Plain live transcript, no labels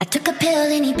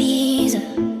pill in Ibiza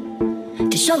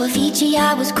to show Avicii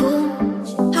I was cool.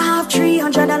 I have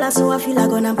 $300, so I feel like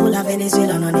gonna pull a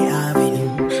Venezuelan on the avenue.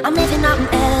 I'm living out in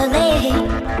LA.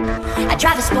 I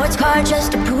drive a sports car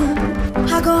just to prove.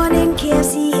 I go on in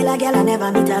KFC, a girl I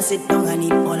never meet, I sit down and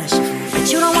eat all of shit.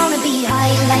 But you don't wanna be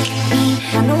high like me.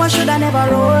 I know I shoulda never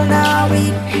roll now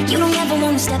weed. You don't ever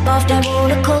wanna step off that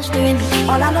roller coaster and be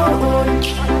all alone.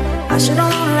 I shoulda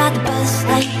wanna ride the bus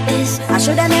like this. I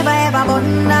shoulda never ever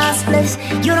button us bliss.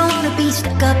 You don't wanna be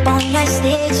stuck up on that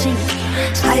stage singing.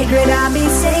 High grade I be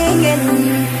singing.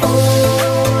 Oh,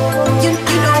 you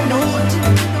don't know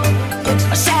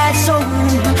a sad soul.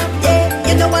 Yeah,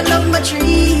 you know I love my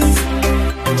trees,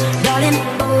 darling.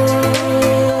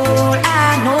 Oh, I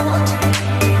know.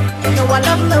 You know I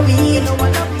love my weed.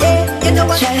 Yeah, you know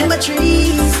I love my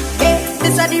trees. Yeah,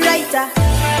 this are the writer.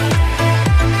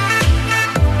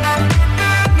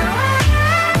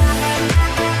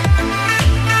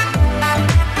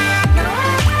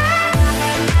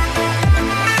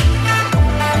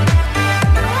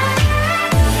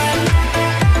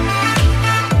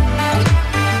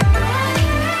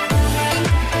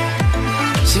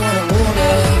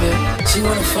 She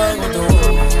wanna fight with the wall.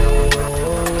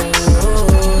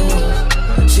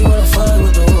 She wanna fight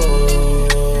with the wall.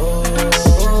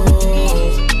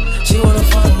 She wanna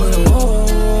fight with the wall.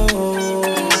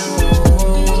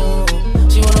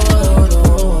 She wanna fight with the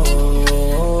wall.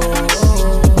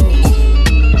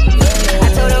 I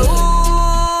told her, ooh,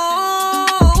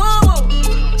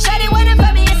 shawty waiting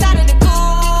for me inside of the cool.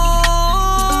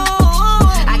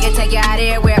 I can take you out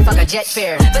everywhere, fuck a jet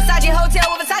fare. Versace hotel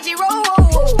with Versace roll.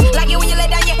 Like it when you let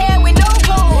down your hair with no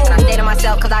clothes. And I stay to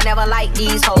myself cause I never like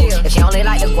these hoes. If she only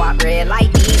like the guap red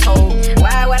like these hoes,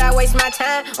 why would I waste my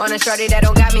time on a shorty that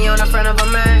don't got me on the front of her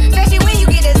mind? Especially when you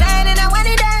get designed and I want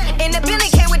it done. And the Billy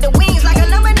came with the wings like a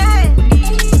number 9.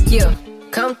 Yeah,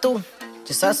 come through,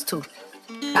 just us two.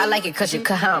 I like it cause you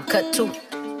cut how I'm cut too.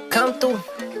 Come through,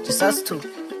 just us two.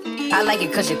 I like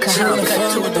it cause you cut how I'm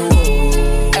cut too.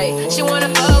 Hey, she wanna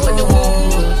fuck with the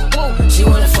woo. She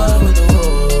wanna fuck with the woo.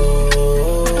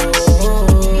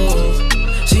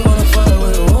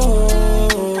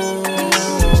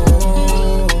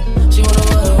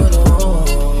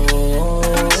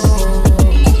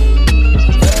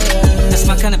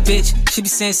 Kind of bitch, she be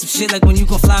saying some shit like when you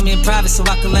gon' fly me in private so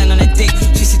I can land on that dick.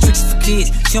 She said tricks for kids,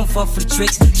 she don't fall for the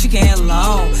tricks. She can handle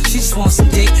her own, she just wants some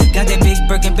dick. Got that big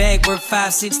Birkin bag worth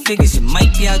 5-6 figures. You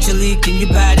might be out your league, can you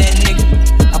buy that nigga?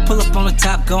 I pull up on the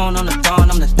top, going on the dawn,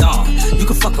 I'm the dawn. You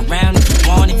can fuck around if you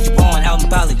want, out in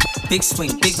Bali. Big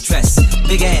swing, big dress,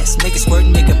 big ass, make it squirt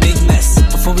and make a big mess.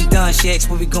 Before we done, she asked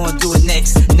what we gon' do it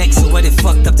next. Next to what it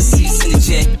fucked up the seats in the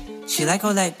jet. She like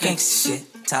all that gangsta shit,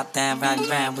 top down, riding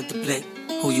round with the blick.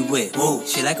 Who you with? Whoa.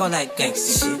 She like all that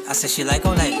gangsta shit. I said she like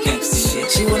all that gangsta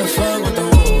shit. She wanna fuck with the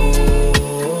wall.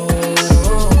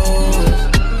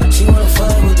 She wanna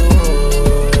fuck with the wall.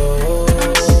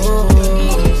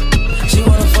 She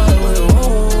wanna fuck with the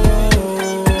wall.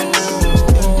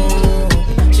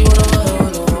 She wanna fuck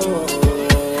with the wall.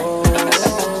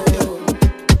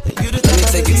 Let me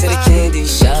take you to the candy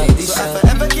shop. So I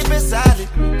forever keep it solid.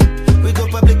 We go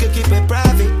public and keep it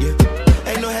private. Yeah.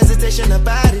 Ain't no hesitation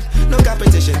about it. No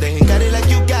competition, they ain't got it like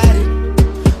you got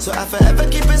it. So I forever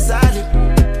keep it solid.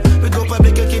 We go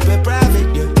public and keep it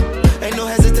private, yeah. Ain't no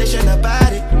hesitation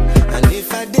about it. And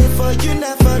if I did for you,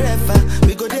 not forever.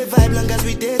 We go the vibe long as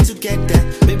we did together.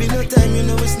 Baby, no time, you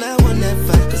know it's now or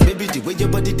never. Cause baby, the way your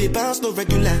body they bounce, no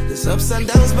regular. There's ups and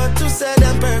downs, but too sad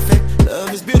and perfect.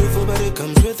 Love is beautiful, but it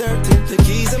comes with hurting. The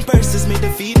keys and purses may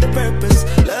defeat the purpose.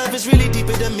 Love is really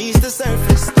deeper than meets the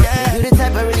surface, yeah. You the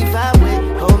type I really vibe with.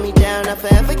 Hold me down, I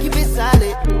forever keep it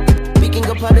solid. We can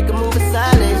go public and move in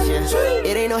silence, yeah.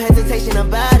 It ain't no hesitation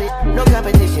about it. No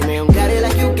competition, they don't got it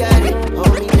like you got it.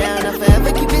 Hold me down, I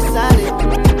forever keep it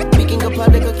solid. We can go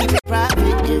public or keep it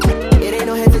private, yeah. It ain't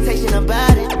no hesitation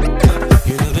about it.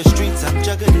 You know the streets, I'm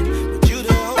juggling. But you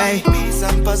the only piece,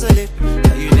 I'm puzzling.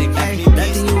 How you they keep me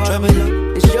peace,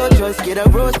 troubling. It's your choice, get a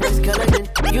rose, please coloring.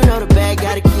 You know the bag,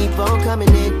 gotta keep on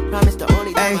coming in. Promise the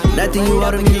only time nothing you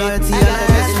owe to me, loyalty, I got a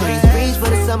best friend. Freeze for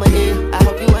the summer in. I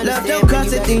hope you understand. Love don't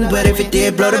cost a thing, but if it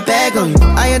did, blow the bag on you.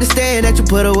 I understand that you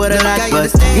put her with a lot,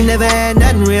 but you never had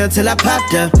nothing real till I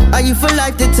popped up. Are you for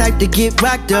life the type to get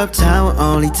rocked up? Time will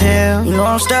only tell. You know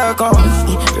I'm stuck on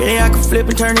you. Really I can flip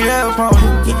and turn it up on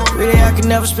you. Really I can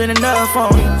never spend enough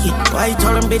on you. Why you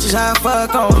told them bitches how I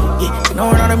fuck on you?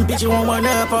 Knowing all them bitches won't one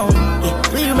up on you.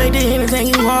 Will you make this anything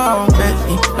you want,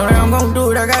 baby? Know that I'm gon'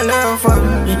 do it, I got love for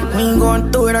you. We ain't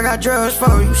going through it, I got drugs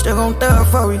for you. Still gon' thug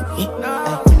for you.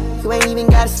 You ain't even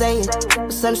gotta say it.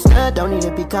 It's understood, don't need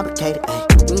to be complicated.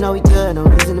 You know we good, no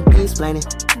reason to be explaining.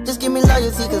 Just give me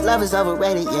loyalty, cause love is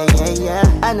overrated. Yeah.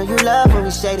 I know you love when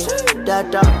we shaded.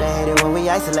 Dot, they hate it when we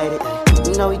isolated.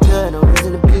 You know we good, no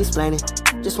reason to be explaining.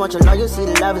 Just want your loyalty,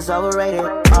 the love is overrated.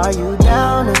 Are you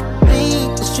down to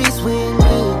bleed the streets with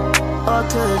me? Or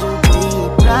could you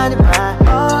be blinded by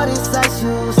all these sights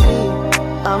you see?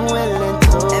 I'm willing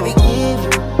to give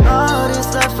you all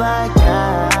this love I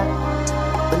got,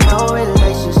 but no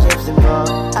relationships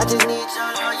involved. I just need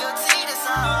your loyalty, that's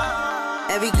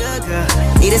all. Every good girl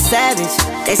need a savage.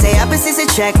 They say opposites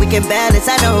attract, we can balance.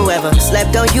 I know whoever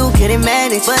slept on you couldn't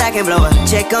manage, but I can blow a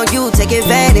check on you, take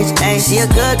advantage. Ain't she a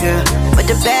good girl, but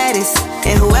the baddest?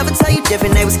 And whoever tell you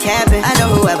different, they was capping. I know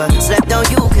whoever slept on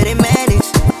you couldn't manage.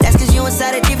 That's cause you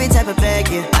inside a different type of bag,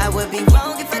 yeah. I would be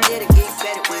wrong if I didn't give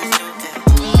credit with you.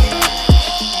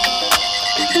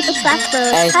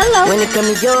 Hey, hello. When it come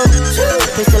to you,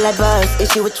 crystal like buzz,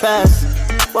 issue with trust.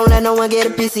 Won't let no one get a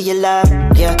piece of your love,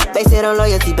 yeah. Base it on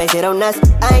loyalty, base it on us.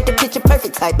 I ain't the picture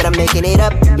perfect type, but I'm making it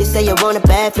up. You say you want a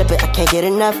bad, flip it, I can't get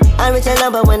enough. I'm rich and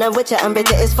low, but when I'm with you, I'm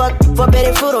bitter as fuck.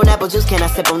 Forbidden fruit on apple juice, can I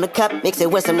sip on the cup? Mix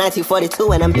it with some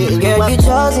 1942 and I'm hitting you up. Girl, you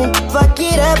chosen, fuck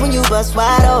it up when you bust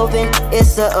wide open.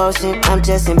 It's the ocean, I'm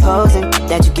just imposing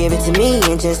that you give it to me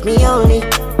and just me only.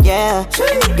 Yeah,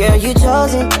 girl, you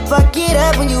chosen. Fuck it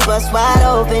up when you bust wide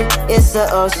open. It's the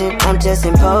ocean, I'm just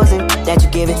imposing that you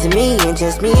give it to me and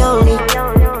just me only.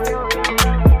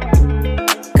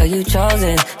 Girl, you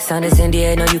chosen. Sun is in the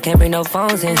air, no, you can't bring no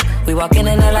phones in. We walk in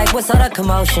and out like, what's all the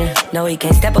commotion? No, he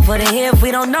can't step a foot in here if we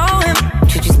don't know him.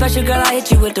 Treat you special, girl, I hit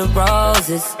you with the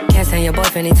roses. Can't stand your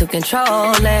boyfriend, he too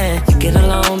controlling. You get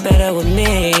along better with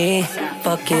me.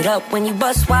 Fuck it up when you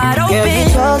bust wide open. Girl, you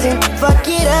chosen. Fuck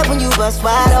it up when you bust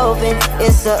wide open.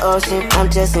 It's the ocean, I'm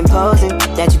just imposing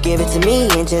that you give it to me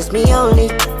and just me only.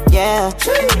 Yeah,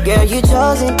 girl, you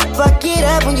chosen. Fuck it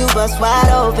up when you bust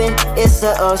wide open. It's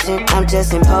the ocean, I'm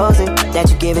just imposing that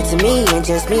you give it to me and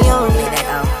just me only.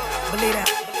 Believe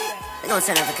that. We gon'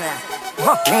 turn up the club.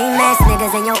 Lame ass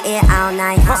niggas in your ear all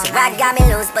night. So I got me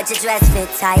loose, but your dress fit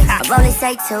tight. I only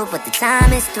say 2, but the time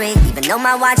is 3. Even though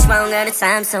my watch wrong, girl, the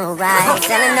time's so right. Ain't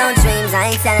telling no dreams, I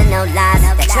ain't telling no lies.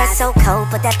 That dress so cold,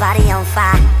 put that body on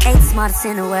fire. Ain't the smartest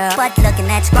in the world, but looking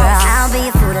at you, girl, I'll be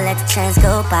a fool to let the chance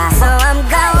go by. So I'm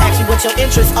going. Ask you what your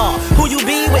interests are, who you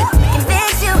be with.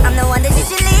 Convince you, I'm the one that you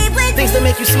should leave with. Things that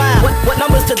make you smile, what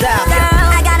numbers to dial.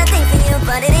 Girl, I got a thing for you,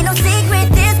 but it ain't no secret.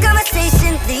 This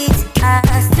conversation leads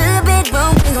us to the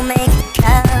bedroom, we gon' make it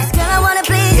up. 'Cause girl, I wanna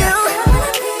please you,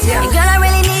 and girl, I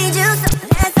really need you. So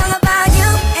let's talk about you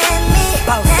and me.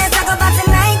 Let's talk about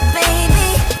tonight,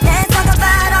 baby. Let's talk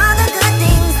about all the good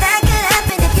things that could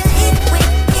happen if you leave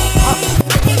with me.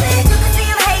 You can see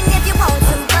him hating if you want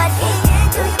to, but he can't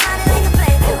do your body like a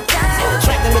play too time.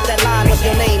 Track them with that line, what's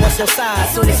your name, what's your sign?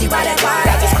 As soon as he buy that line,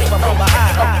 I just creep up from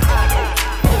behind.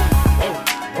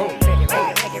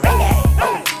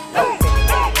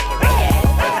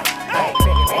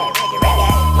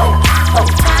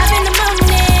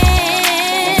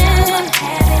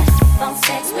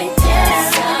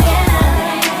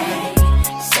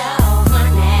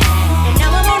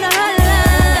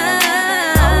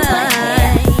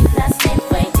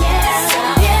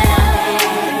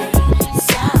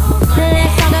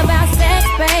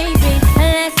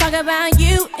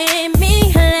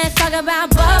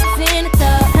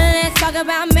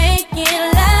 About making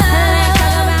love. Let's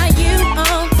talk about you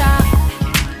on top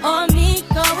or me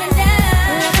going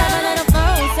down. Let's have a little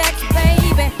phone sex,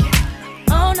 baby,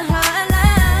 on the hotline.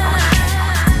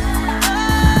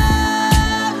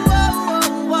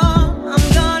 I'm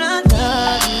gonna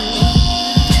love you.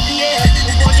 Yeah,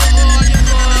 baby.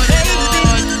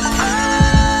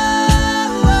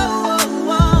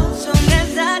 Soon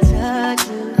as I touch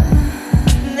you,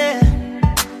 yeah.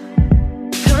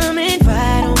 Coming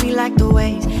right on me like the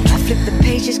waves. I flip the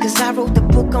pages cause I wrote the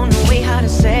book on the way how to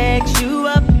sex you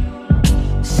up.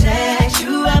 Sex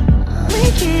you up.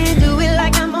 We can do it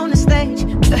like I'm on the stage.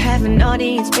 We'll have an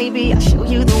audience, baby. I'll show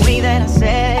you the way that I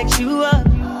sex you up.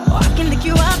 Or I can lick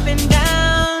you up and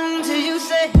down till you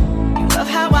say you love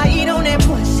how I eat on that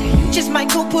pussy. You just might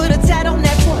go put a tat on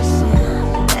that pussy.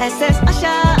 That's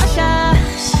Usher, Usher.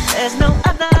 There's no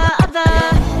other.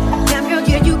 Damn girl,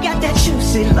 yeah, you got that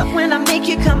juicy love. When I make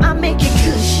you come, I make it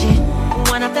good shit.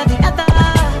 One after the other.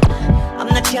 I'm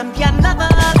the champion lover.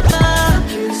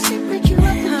 Break you up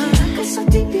again. Cause so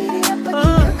deep it up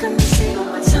again. Come and sit on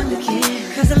my tongue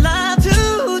again. Cause I love to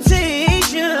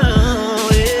taste you.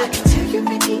 Yeah. I can tell you're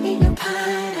ready in your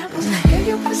pineapples. Girl,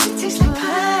 your pussy tastes like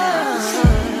pineapples.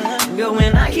 Girl,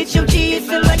 when I hit your G, it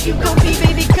feel like you gon' be,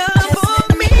 baby, come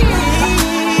for me.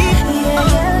 Yeah.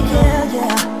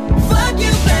 Fuck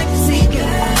you back to see, girl.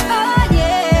 Oh,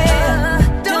 yeah.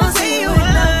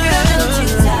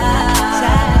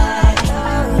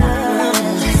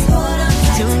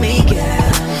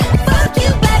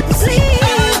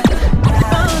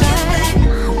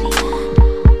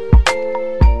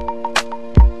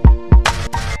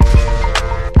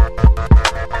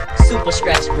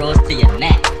 couple straps, bros, to your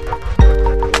neck.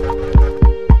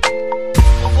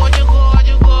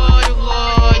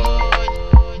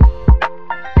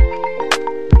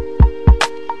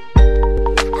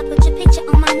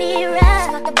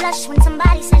 When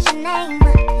somebody says your name,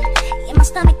 in my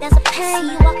stomach there's a pain.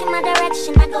 You walk in my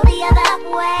direction, I go the other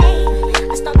way.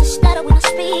 I start to stutter when I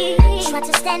speak. Try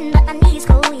to stand but my knees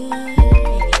go weak.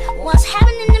 What's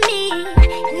happening to me?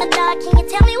 In the dark, can you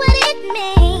tell me what it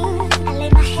means? I lay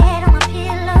my head on my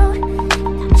pillow,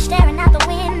 got me staring out the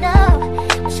window.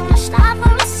 Wish on a star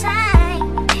for a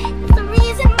sign. It's the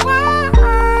reason why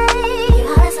you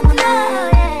always in my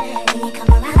life. When you come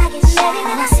around, I get shy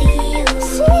when I see you.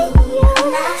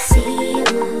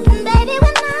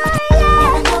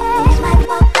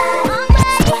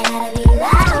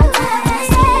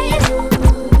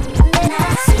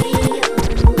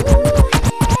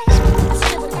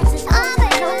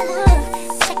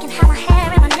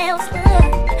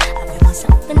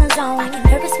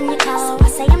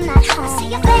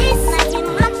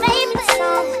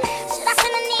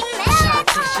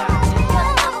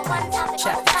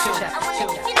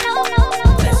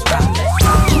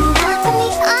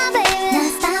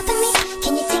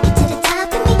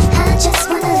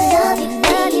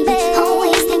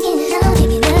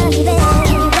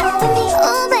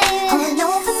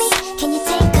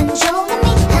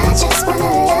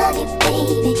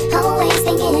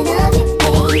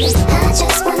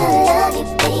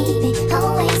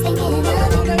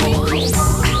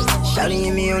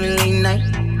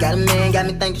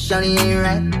 Shawty ain't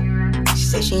right. She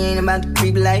say she ain't about the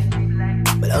creep life,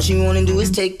 but all she wanna do is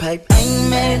take pipe. I ain't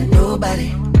mad at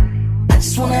nobody, I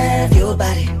just wanna have your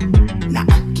body. Now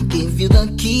I can give you the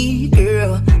key,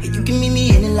 girl, and you can meet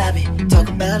me in the lobby. Talk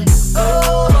about it.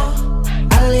 Oh,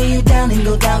 I'll lay you down and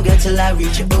go down, girl, till I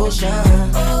reach your ocean.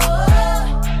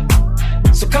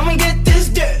 So come and get this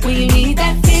dirt. When you need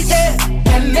that fix, that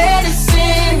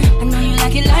medicine. I know you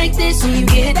like it like this when you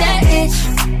get that itch.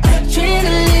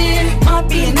 Adrenaline, heart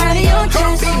beating out of your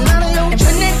chest. And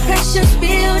when that pressure's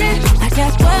building, I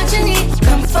got what you need.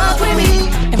 Come fuck with me.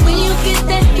 And when you get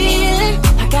that feeling,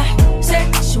 I got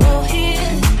sexual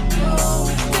healing.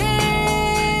 Oh,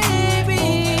 baby,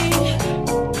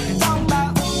 talk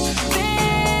about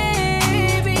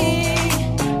baby,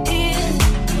 yeah.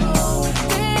 Oh,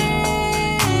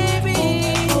 baby,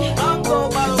 I'm go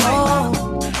by the way.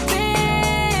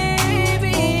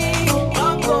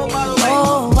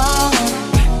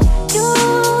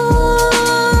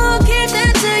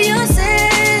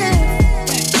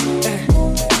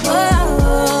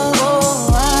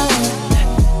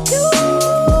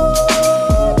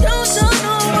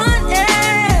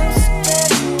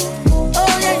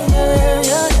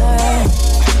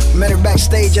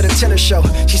 Stage at a Tiller show.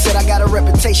 She said I got a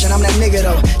reputation, I'm that nigga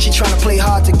though. She tryna play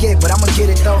hard to get, but I'ma get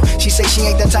it though. She say she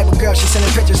ain't that type of girl, she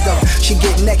sending pictures though. She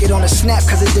get naked on a snap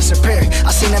cause it disappeared.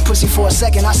 I seen that pussy for a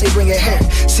second, I say bring it here.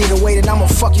 See the way that I'ma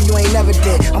fuck you, you ain't never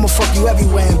did. I'ma fuck you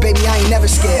everywhere and baby I ain't never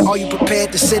scared. Are you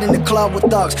prepared to sit in the club with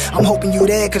thugs? I'm hoping you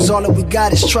there cause all that we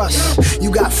got is trust. You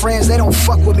got friends, they don't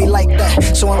fuck with me like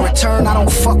that. So in return, I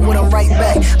don't fuck with them right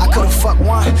back. I could've fucked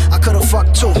one, I could've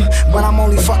fucked two, but I'm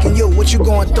only fucking you, what you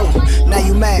going through? Now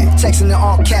you mad, texting in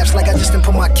all caps like I just didn't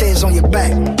put my kids on your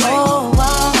back. Oh,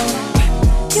 wow.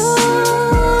 You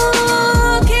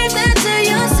keep that to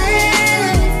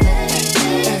yourself.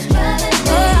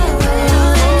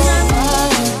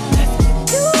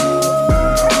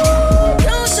 You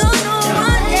don't show no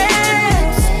one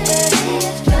else.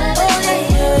 Oh,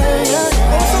 yeah.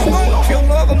 I'm so gone off your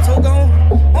love, I'm so gone.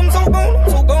 I'm so gone, I'm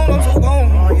so gone, I'm so gone.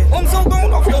 I'm so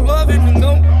gone off your love, and you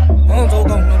know. I'm so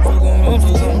gone, I'm so gone, I'm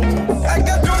so gone. I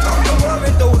got drunk off your love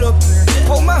and throwed up.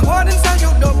 Pour my heart inside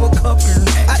your double cup.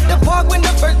 At the park when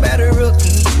the first batter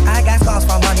rookie. I got scars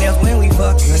from my nails when we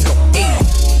fucking. Let's go. Hey.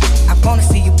 I wanna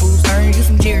see your boobs turn, you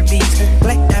some Jerry Beats.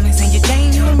 Black diamonds in your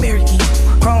chain, you American.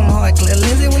 Chrome heart, clear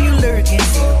lenses when you lurking.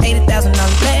 $80,000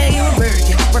 bag, you a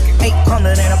virgin. Working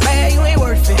 800 and a bag, you ain't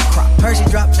worth it. Hershey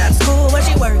dropped out of school, but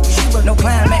she working. No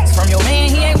climax from your man,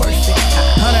 he ain't worth it.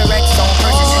 100 racks on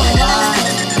purchase.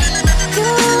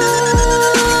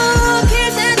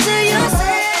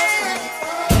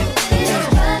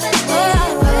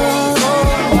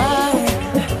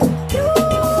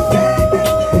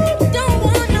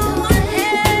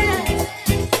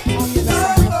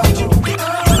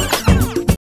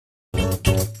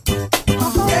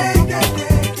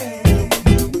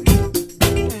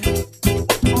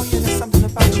 Something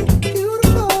about you.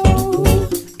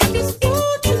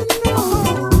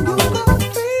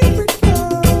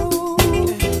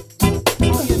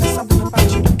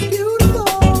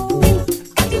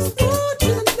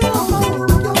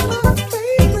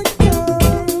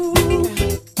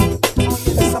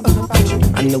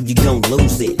 don't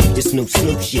lose it. This new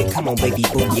Snoop shit, come on baby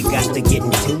boo, you got to get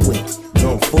into it.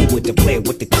 Going forward to play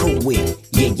with the cool wit.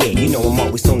 Yeah, you know I'm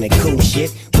always on that cool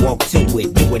shit. Walk to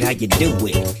it, do it how you do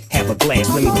it. Have a glass,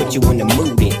 let me put you in the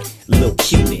mood. Little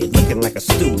cutie, looking like a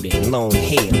student. Long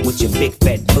hair with your big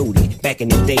fat booty. Back in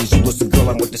the days, you was the girl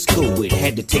I went to school with.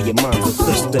 Had to tell your mom or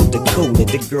sister to cool it.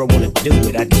 The girl wanna do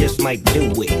it, I just might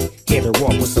do it. Hit her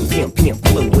off with some pimp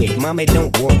fluid. Mommy,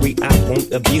 don't worry, I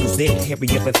won't abuse it.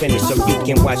 Hurry up and finish so you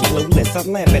can watch Clueless. I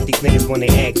laugh at these niggas when they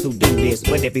ask who do this,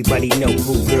 but everybody know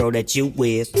who girl that you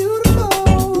is. Beautiful.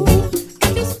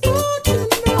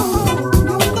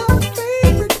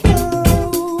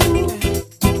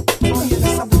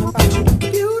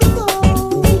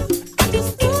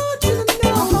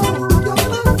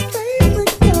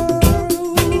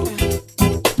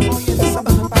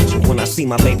 See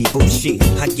my baby boo shit,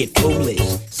 I get foolish.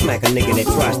 Smack a nigga that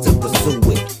tries to pursue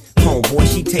it. Homeboy,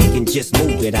 she taking, just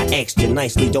move it. I asked you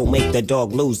nicely, don't make the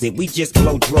dog lose it. We just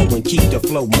blow dro and keep the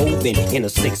flow moving. In a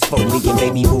 6'4", me and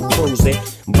baby boo cruising.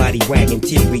 Body wagging,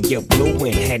 interior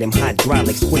blueing. Had them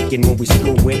hydraulics squeaking when we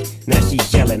screwing. Now she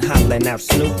yelling, hollering out,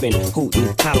 snooping,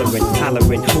 hooting,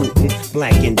 hollering, hooting.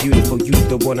 Black and beautiful, you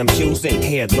the one I'm choosing.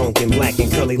 Hair long and black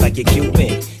and curly like a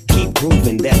Cuban. Keep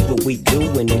grooving, that's what we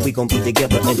doing, and we gon' be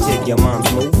together until your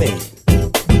mom's moving.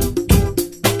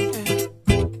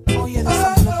 Oh yeah, there's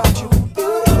something about you.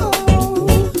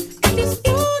 I just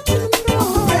want you to know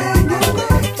you're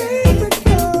my favorite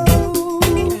girl.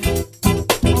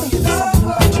 Oh yeah, there's something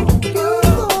about you.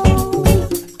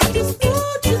 I just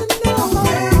want you to know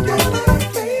you're my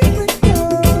favorite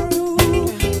girl.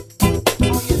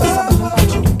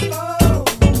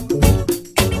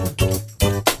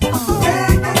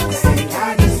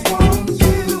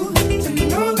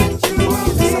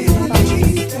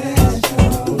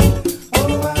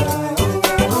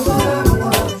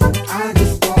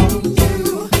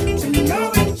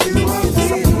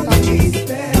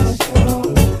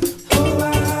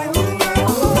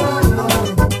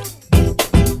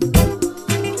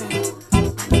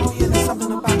 Oh yeah, there's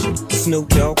something about you. Snoop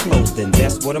Dogg clothing,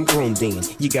 that's what I'm groomed in.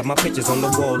 You got my pictures on the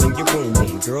wall in your room,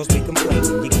 and girls be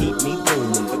complaining, you keep me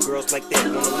booming. But girls like that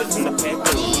wanna listen to Pat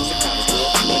Boone. She's a college girl,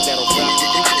 but that'll drop you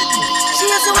completely. She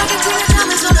has to work and clean the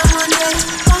diamonds on a Monday.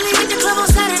 Only hit the club on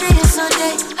Saturday and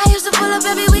Sunday. I used to pull up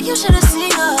every week, you should've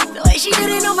seen her. The way she did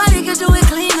it, nobody could do it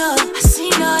cleaner. I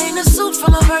seen her in a suit for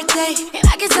my birthday, and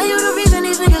I can tell you the reason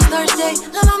these niggas thirsty.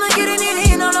 La mama getting it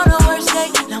in on the worst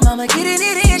day. La mama getting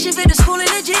it in, she fit the school and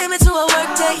the gym into a work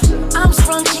day. I'm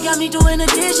sprung, she got me doing the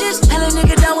dishes. Hell a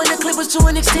nigga down when the clip was to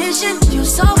an extension. You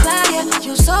so bad, yeah,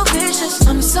 you so vicious.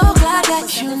 I'm so glad that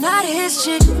you not his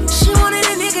chick. She wanted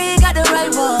a nigga, ain't got the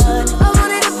right one. I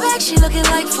wanted a bag, she looking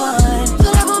like fun.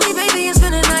 Pull up on me, baby, and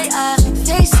spend the night.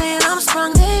 They saying I'm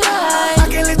sprung, they right. I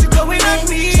can't let you go without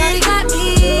me. Shawty got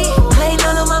me, playing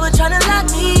on the mama tryna lock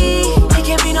me. It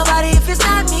can't be nobody if it's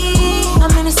not me.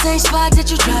 I'm in the same spot that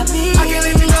you dropped me. I can't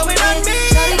let you go without me.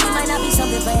 Shawty, you might not be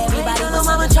something for everybody, but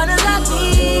mama tryna lock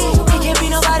me. It can't be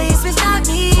nobody if it's not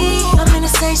me. I'm in the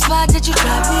same spot that you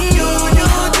dropped me. You.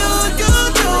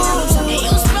 And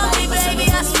you sprung me, baby,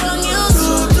 I sprung you.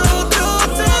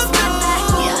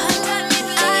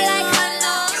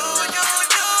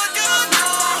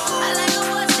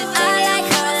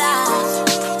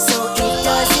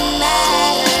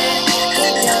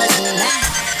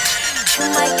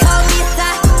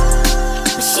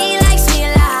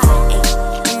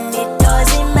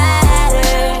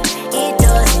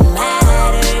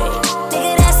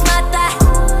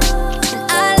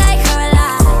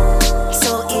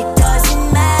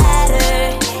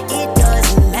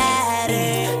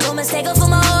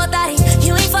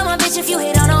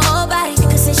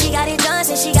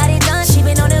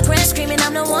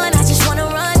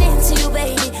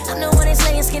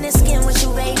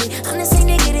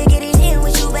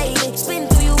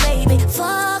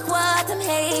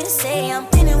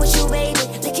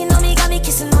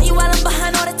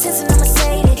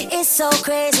 So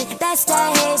crazy, that's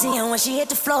that hazy. And when she hit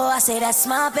the floor, I say that's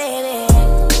my baby.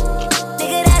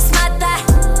 Nigga, that's my thigh.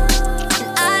 And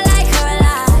I like her a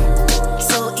lot.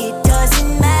 So it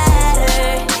doesn't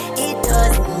matter. It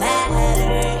doesn't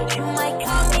matter. You might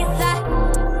call me thigh,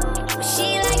 but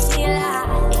she likes me a lot.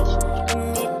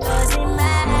 And it doesn't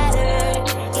matter.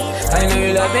 I know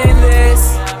you loving this,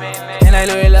 and I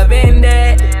know you loving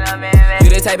that. You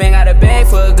the type ain't got a bag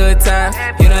for a good time.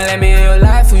 You don't let me in your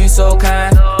life, you so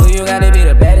kind. You gotta be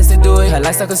the baddest to do it. Her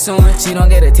lifestyle consuming. She don't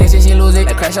get attention, she lose it.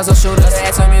 Like crash out so shooter.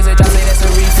 Add some music, drop it, that's a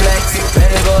reflex.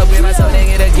 Better go up with my soul, they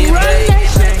get a gift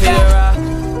back.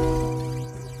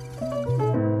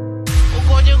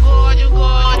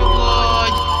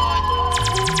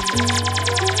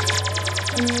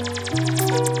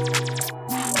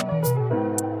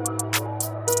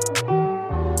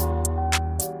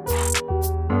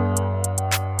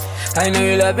 I know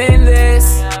you loving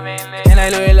this, and I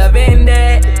know you loving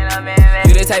that.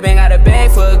 You the type ain't gotta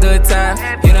beg for a good time.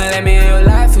 You don't let me in your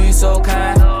life, you so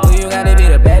kind. Well, you gotta be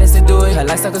the baddest to do it. Her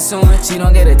lifestyle consuming, she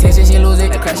don't get attention, she lose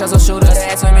it. The crash also shoot her.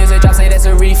 The ass when music drop, say that's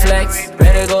a reflex.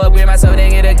 Better go upgrade myself,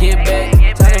 then get a get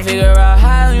back. Trying to figure out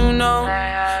how you know.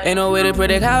 Ain't no way to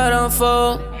predict how it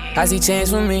unfold. I see change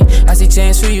for me, I see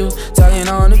change for you. Talking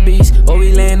on the beach, or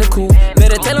we lay in the cool.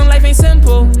 Better tell them life ain't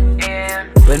simple,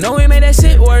 but know we made that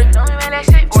shit work.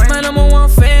 She's my #1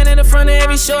 fan in the front of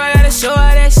every show. I gotta show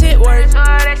how that shit work.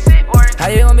 How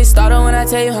you gon' be started when I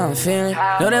tell you how I'm feeling?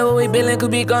 Know that what we building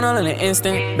could be gone all in an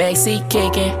instant. Backseat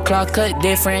kicking, clock cut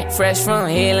different, fresh from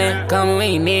healing. Come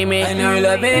when you need me. I know you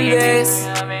loving this,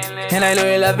 and I know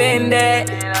you loving that.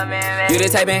 You the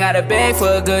type ain't gotta beg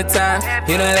for a good time.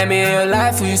 You don't let me in your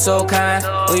life, you so kind.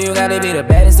 Oh, you gotta be the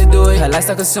baddest to do it. Her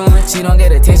lifestyle consuming, she don't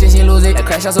get attention, she lose it. The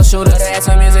crash also shoot her. The ass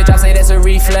when music drop, say that's a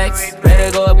reflex.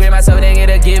 Better go upgrade myself, then get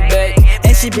a get back.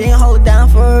 And she been hold down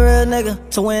for a real nigga.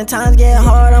 So when times get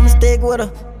hard, I'ma stick with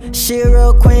her. She a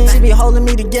real queen, she be holding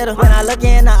me together. When I look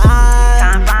in her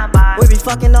eyes, we be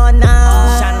fucking all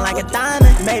night, shining like a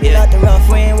diamond. Maybe love the rough,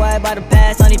 we ain't worried about the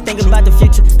past, only thinking about the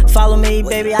future. Follow me,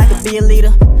 baby, I could be a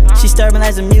leader. She stubborn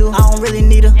as a mule, I don't really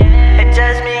need her. It's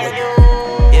just me and you.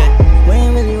 Yeah, we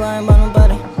ain't really worrying about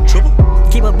nobody.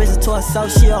 Keep her business to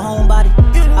herself, she a homebody.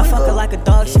 I fuck her like a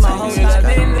dog, she my home. 6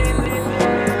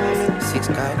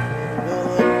 guy.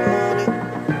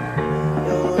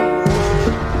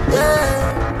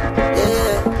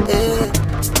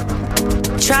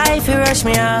 Try if you rush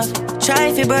me off, try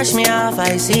if you brush me off,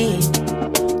 I see.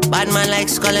 Bad man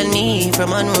likes calling me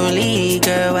from unruly,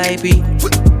 girl, why be?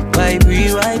 Why be?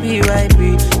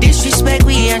 Disrespect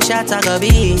we and shot I go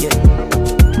be.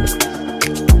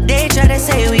 They try to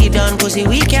say we done, pussy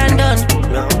we can done.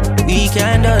 We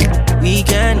can done, we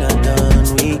cannot done,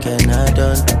 we cannot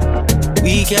done.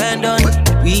 We can done,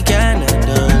 we cannot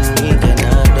done, we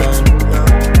cannot done.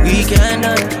 We can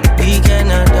done, we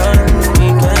cannot done,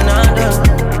 we cannot done.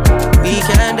 We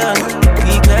can done,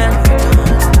 we can done.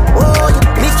 Oh,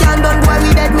 me can done, boy,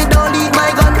 we dead, me don't leave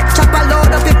my gun. Chop a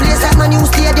load up the place like my new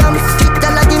stadium. Kick the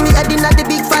lad give me head in at the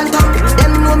big phantom.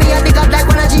 Them know me a the god like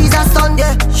one of Jesus' son,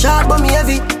 yeah. Sharp but me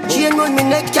heavy, chain round me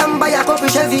neck, can buy a couple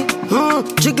Chevy.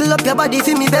 Jiggle up your body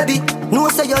for me, baby. No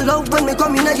say you love when me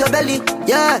come in at your belly,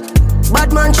 yeah.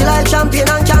 Bad man, she like champion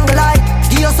and jungle light.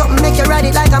 Give you something, make you ride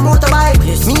it like a motorbike.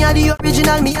 Me are the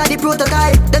original, me are the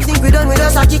prototype. Them think we done with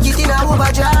us, I kick it in a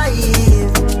overdrive.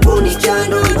 Money can't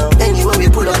run, anywhere we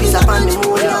pull up is up on the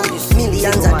moon.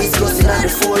 Millions are discussing on the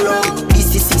forum.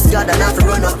 This is 6 God and have to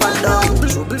run up and down.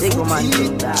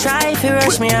 Try if you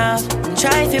rush me off,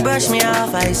 try if you brush me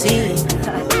off, I see.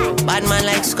 Bad man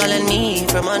likes calling me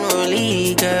from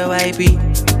unruly, girl, why be?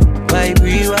 Why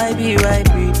be?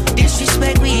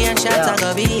 Disrespect we and shots I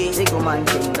go be. She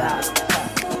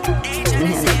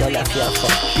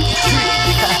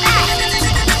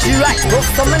right, rough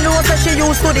so me know that she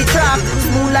used to the track.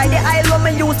 Smooth like the aisle when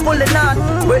me use pulling on.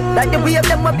 Wet like the wave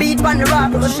them a beat on the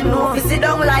rock. But she know if you sit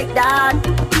down like that.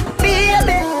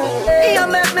 Baby, you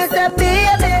make me say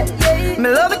baby. Me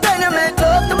love it when you make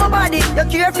love to my body. You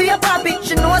care for your papi,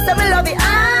 she knows that me love it.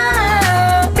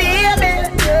 Ah, baby,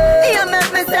 you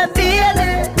make me say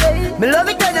baby. Me love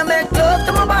it when you make love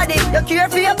to my body. You care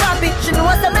for your papi, she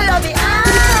knows that me love it. Ah.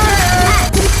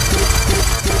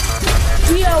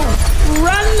 Yo,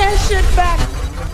 run that shit back.